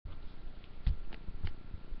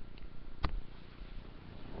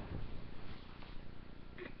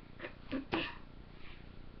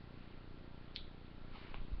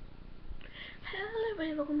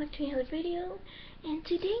back to another video, and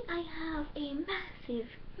today I have a massive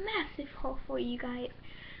haul for you guys.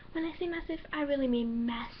 When I say massive, I really mean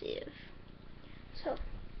massive. So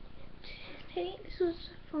today, this was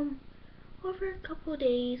from over a couple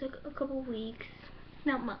days, a couple weeks,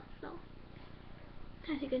 not months though.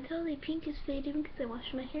 As you can tell, the pink is fading because I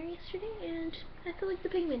washed my hair yesterday and I feel like the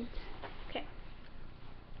pigments. Okay.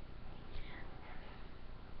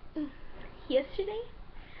 Yesterday,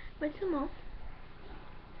 went to the mall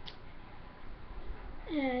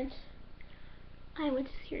and I went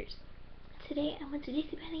to Sears. Today I went to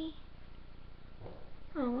JCPenney.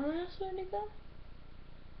 Oh, where else did I go?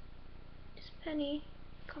 JCPenney.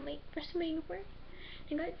 Got my rest of my uniform.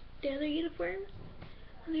 I got the other uniforms.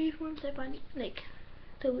 Other uniforms I bought like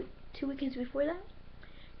the 2 weekends before that.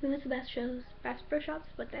 We went to Bass Pro Shops,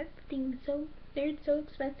 but that thing they're so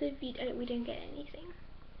expensive. We didn't get anything.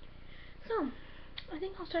 So I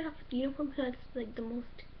think I'll start off with the uniform because that's like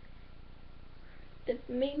the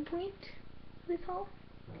main point of this haul.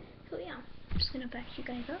 So yeah, I'm just gonna back you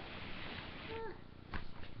guys up.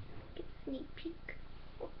 Get a sneak peek.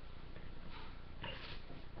 Oh.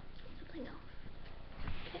 Something else.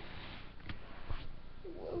 Okay.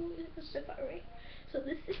 Whoa, this is about right. So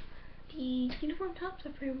this is the uniform tops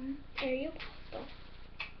are from Ariel Pastel.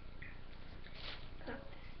 Got this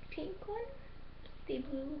pink one, the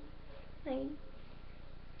blue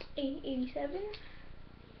 887.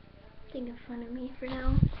 Thing in front of me for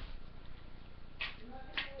now.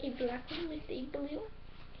 A black one with a blue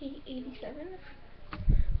 887.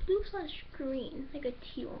 Blue / green, like a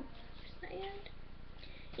teal. And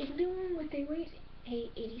a blue one with a white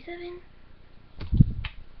 887.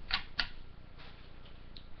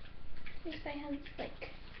 Next I have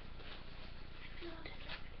like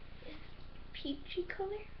this peachy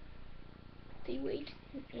color. The weight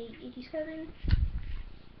is 887.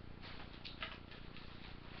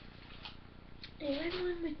 A red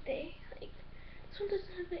one with a like this one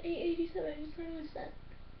doesn't have the 887. I just noticed that.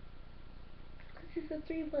 Because it's a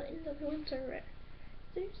 3 buttons, the other ones are red.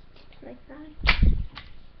 There's like that.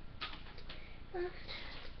 Left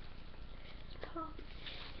top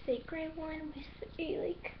is a gray one with a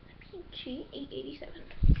like peachy 887.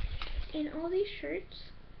 And all these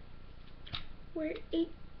shirts were $8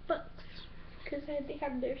 because they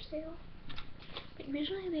had their sale. But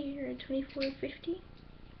originally they were $24.50,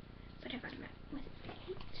 but I got them with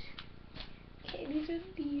 8. Okay, these are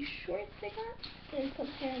the shorts I got and some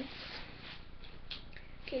pants.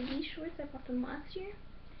 Okay, these shorts I bought them last year,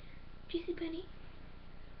 JCPenney.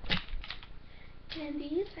 And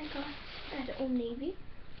these I got at Old Navy.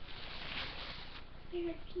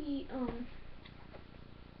 They're the Old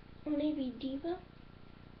Navy Diva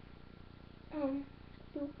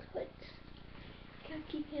boot cut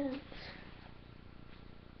khaki pants.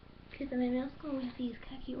 Because my male school always these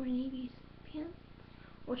khaki or navy pants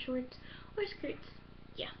or shorts or skirts.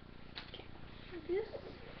 Yeah. Okay.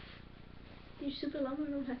 They're super long. I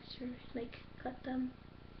don't have to like cut them.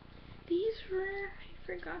 These were, I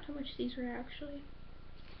forgot how much these were actually.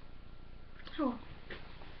 Oh,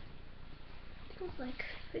 it was like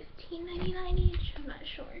 $15.99 each. I'm not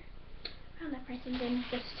sure. Around that price, and then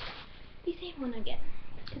just the same one again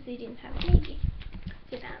because they didn't have navy.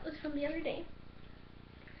 So that was from the other day.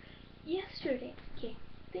 Yesterday, okay,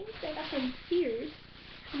 things I got from Sears.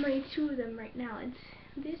 I'm wearing 2 of them right now. It's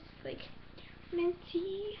this like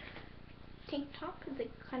minty tank top, is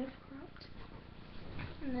like kind of cropped,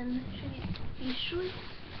 and then these shorts.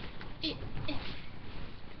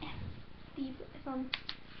 These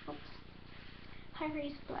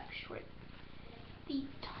high-rise black shorts. The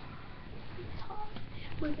top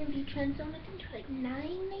were gonna be trend zone. I think they're like $9.99.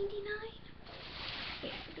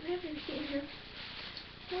 Yeah, because I haven't seen here.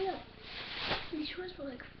 Oh yeah, these shorts were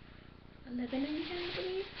like $11.99, I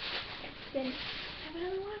believe. Yeah, then I have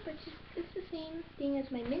another one, but it's the same thing as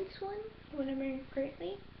my mince one, what I'm wearing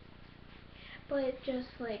currently, but just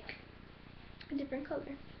like a different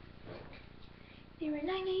color. They were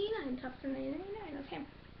 $9.99, tops are $9.99. Okay,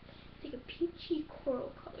 it's like a peachy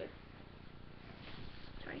coral color.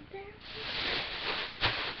 It's right there.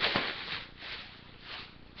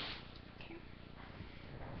 Okay.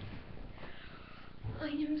 I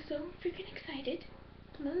am so freaking excited.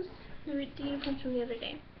 Those were the uniforms from the other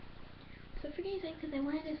day. So freaking excited because I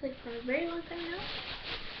wanted this like for a very long time now.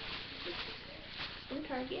 In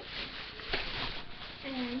Target.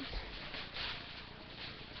 And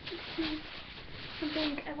this is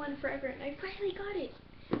something I wanted forever, and I finally got it.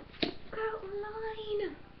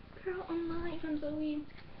 Girl online from Zoe.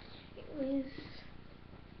 It was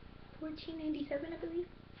 $14.97, I believe.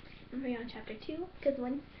 I'm already on chapter 2 because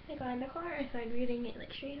once I got in the car, I started reading it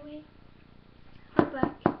like straight away.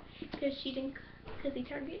 Hardback. because the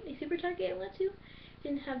Super Target I went to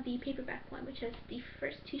didn't have the paperback one, which has the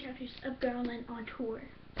first 2 chapters of Garland on tour.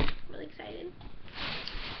 I'm really excited.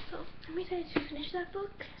 So I'm excited to finish that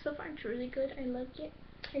book. So far it's really good. I loved it.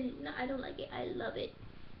 I don't like it. I love it.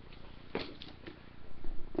 I'm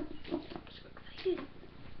so excited.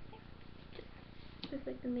 This is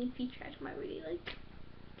like the main feature item I really like.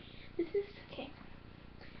 This is okay.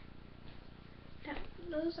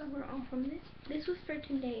 Those were all from this. This was for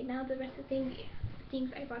today. Now the rest of the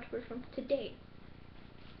things I bought were from today.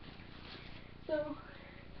 So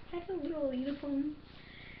I had a little uniform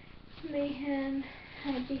they had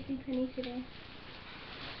JCPenney today.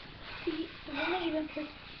 See, the woman even put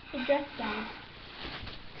the dress down,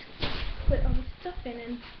 put all the stuff in,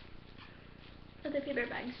 and other paper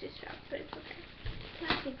bags just dropped, but it's okay.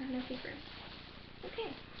 Plastic, not no paper. Okay.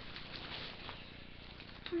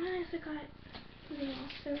 And then I also got something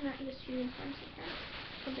else, so not just uniforms in here.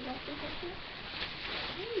 Something else in here.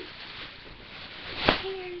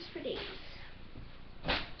 Hangers for days.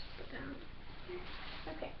 Put down.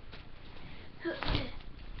 Okay. So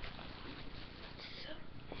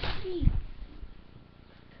heavy.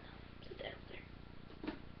 Put that up there.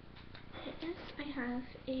 And I have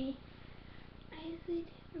a Massvie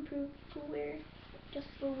improved full wear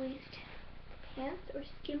adjustable waist pants or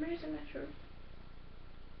skimmers, I'm not sure.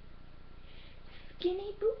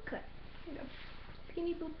 Skinny boot cut. There you go.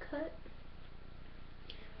 Skinny boot cut.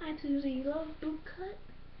 I absolutely love boot cut.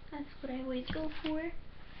 That's what I always go for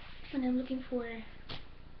when I'm looking for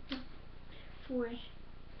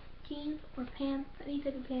jeans or pants, any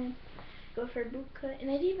type of pants. Go for a boot cut. And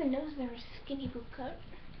I didn't even know there was skinny boot cut.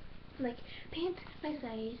 Like pants my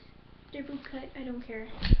size, they're boot cut. I don't care.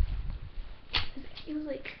 It was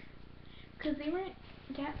like, cause they weren't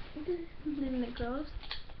that. This is in the girls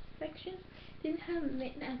section. They didn't have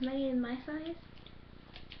as many in my size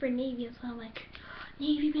for navy, so I'm like,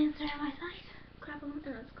 navy pants are my size. Grab them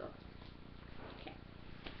and let's go. Okay.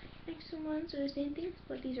 Next ones are the same thing,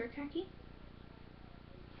 but these are khaki.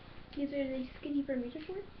 These are the skinny Bermuda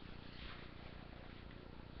shorts.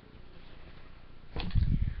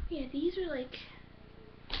 Yeah, these are like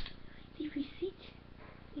the receipt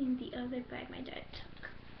in the other bag my dad took.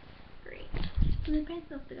 Great. And the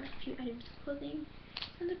pants also got a few items of clothing.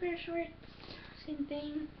 Another pair of shorts, same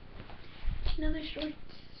thing. Another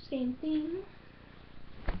shorts, same thing.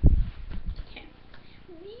 Okay.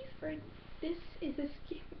 This is a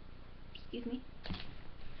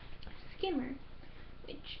skimmer,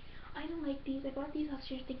 which I don't like these. I bought these last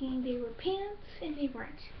year thinking they were pants, and they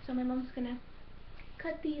weren't. So my mom's gonna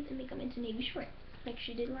cut these and make them into navy shorts, like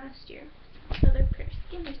she did last year. Another pair of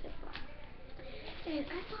skimmers I bought. And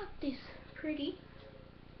I thought this pretty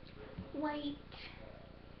white,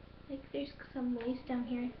 like there's some lace down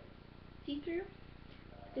here, see-through.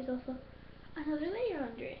 There's also another layer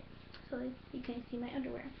under it, so you can see my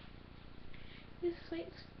underwear. This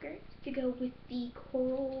white skirt to go with the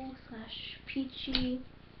coral / peachy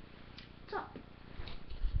top.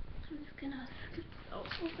 I'm just gonna scoot this all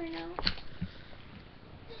over now.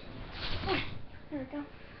 Oh, there we go.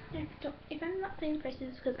 There. So if I'm not saying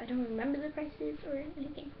prices, because I don't remember the prices or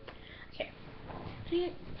anything. Okay.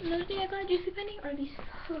 Another thing I got at JCPenney are these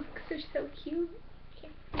socks. They're so cute. Okay,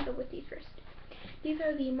 I'll go with these first. These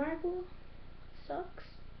are the marble socks.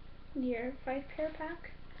 They're 5-pair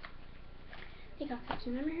pack. They got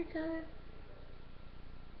Captain America,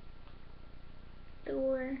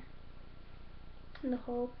 Thor, and the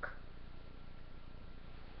Hulk.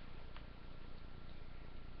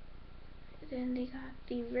 Then they got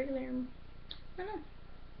the regular, I don't know,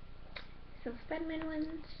 some Spider-Man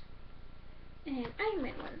ones, and Iron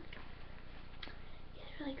Man ones.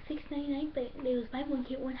 These are like $6.99, but they was buy one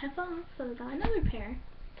get one half off, so I got another pair.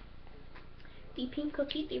 The pink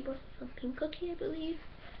cookie, they both from pink cookie, I believe.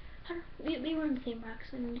 They were in the same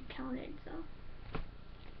box and counted, so.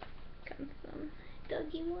 Got some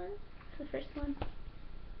Dougie ones, the first one.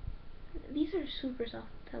 These are super soft,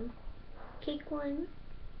 cake ones.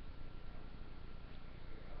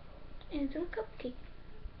 And some cupcake,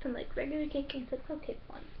 some like regular cake and some cupcake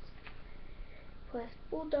ones. Plus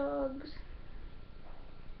bulldogs.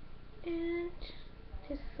 And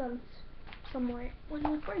just some more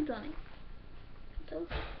one with words on it. So the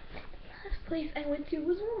last place I went to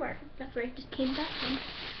was Walmart. That's where I just came back from.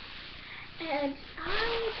 And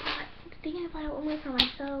the thing I bought at Walmart for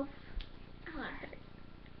myself, I got hurt.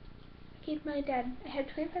 I gave my dad, I had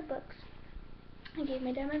 25 bucks. I gave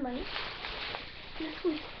my dad my money. This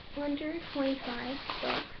was under 25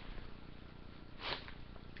 bucks.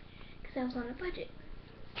 Because I was on a budget.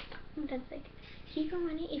 My dad's like, keep your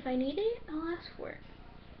money, if I need it, I'll ask for it.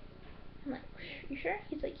 I'm like, you sure?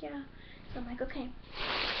 He's like, yeah. So I'm like, okay.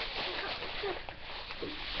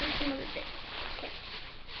 There's some other things. Okay.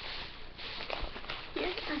 Here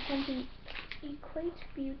I have the Equate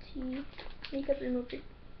Beauty Makeup Remover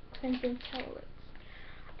Cleansing Palettes.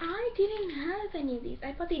 I didn't have any of these.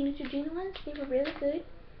 I bought the Neutrogena ones. They were really good.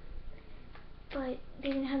 But they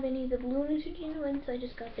didn't have any of the blue Neutrogena ones, so I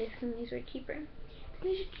just got this and these were cheaper. The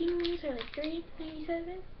Neutrogena ones are like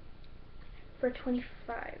 $3.97 for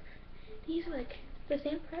 25. These are like the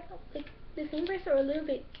same price, or a little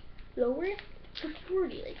bit lower for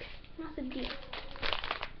 40. Like, not a deal.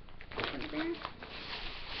 And then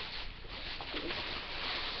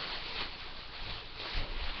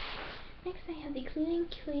next I have the Clean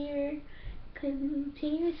and Clear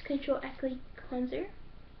Continuous Control Acrylic Cleanser.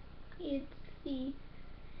 It's the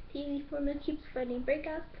daily formula keeps fighting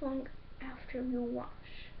breakouts long after you wash.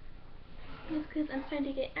 It's because I'm trying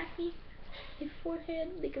to get acne, my forehead,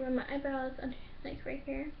 like around my eyebrows, under, like right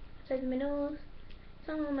here, beside my nose,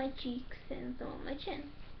 some on my cheeks, and some on my chin.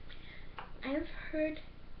 I've heard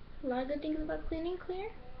a lot of good things about Clean and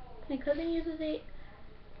Clear. My cousin uses it.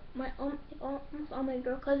 Almost all my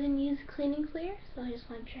girl cousins use Clean and Clear, so I just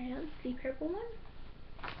want to try out the purple one.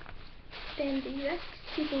 Then the next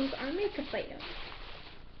two things are makeup items.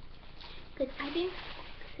 Because I didn't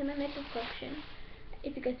send my makeup collection.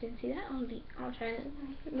 If you guys didn't see that, I'll try to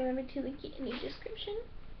remember to link it in the description.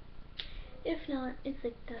 If not, it's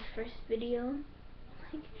like the first video,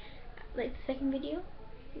 like the second video,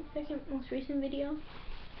 the second most recent video.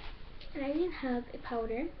 And I didn't have a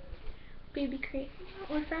powder, BB cream,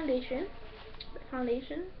 or foundation,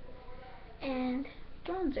 and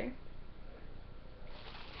bronzer.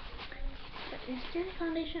 But instead of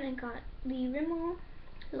foundation, I got the Rimmel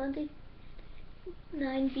London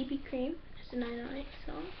 9 BB cream, just a 9 on it,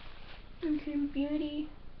 so. And Cream Beauty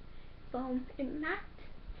Balm in Matte,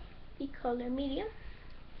 the color medium.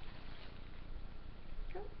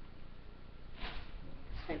 Oh.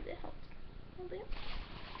 Hope that helps a little bit.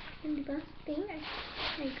 And the last thing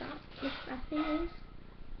I got, this last thing is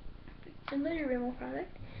another Rimmel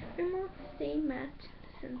product. Rimmel Stay Matte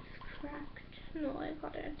Since Cracked. No, I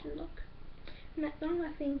got it, I didn't look. Matte Long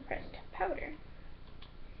Lasting Pressed Powder.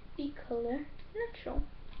 The color Natural.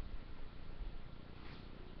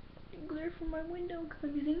 Glare from my window because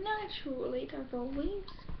I'm using natural light as always.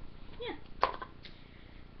 Yeah.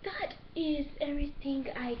 That is everything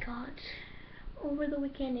I got over the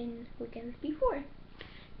weekend and weekends before.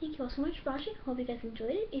 Thank you all so much for watching. Hope you guys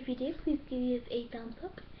enjoyed it. If you did, please give it a thumbs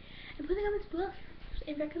up. And put in the comments below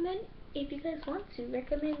and recommend, if you guys want to,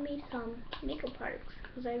 recommend me some makeup products.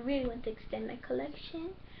 Because I really want to extend my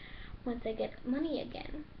collection once I get money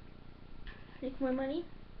again. Make more money.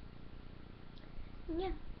 And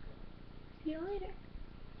yeah. See you later.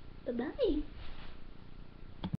 Bye-bye.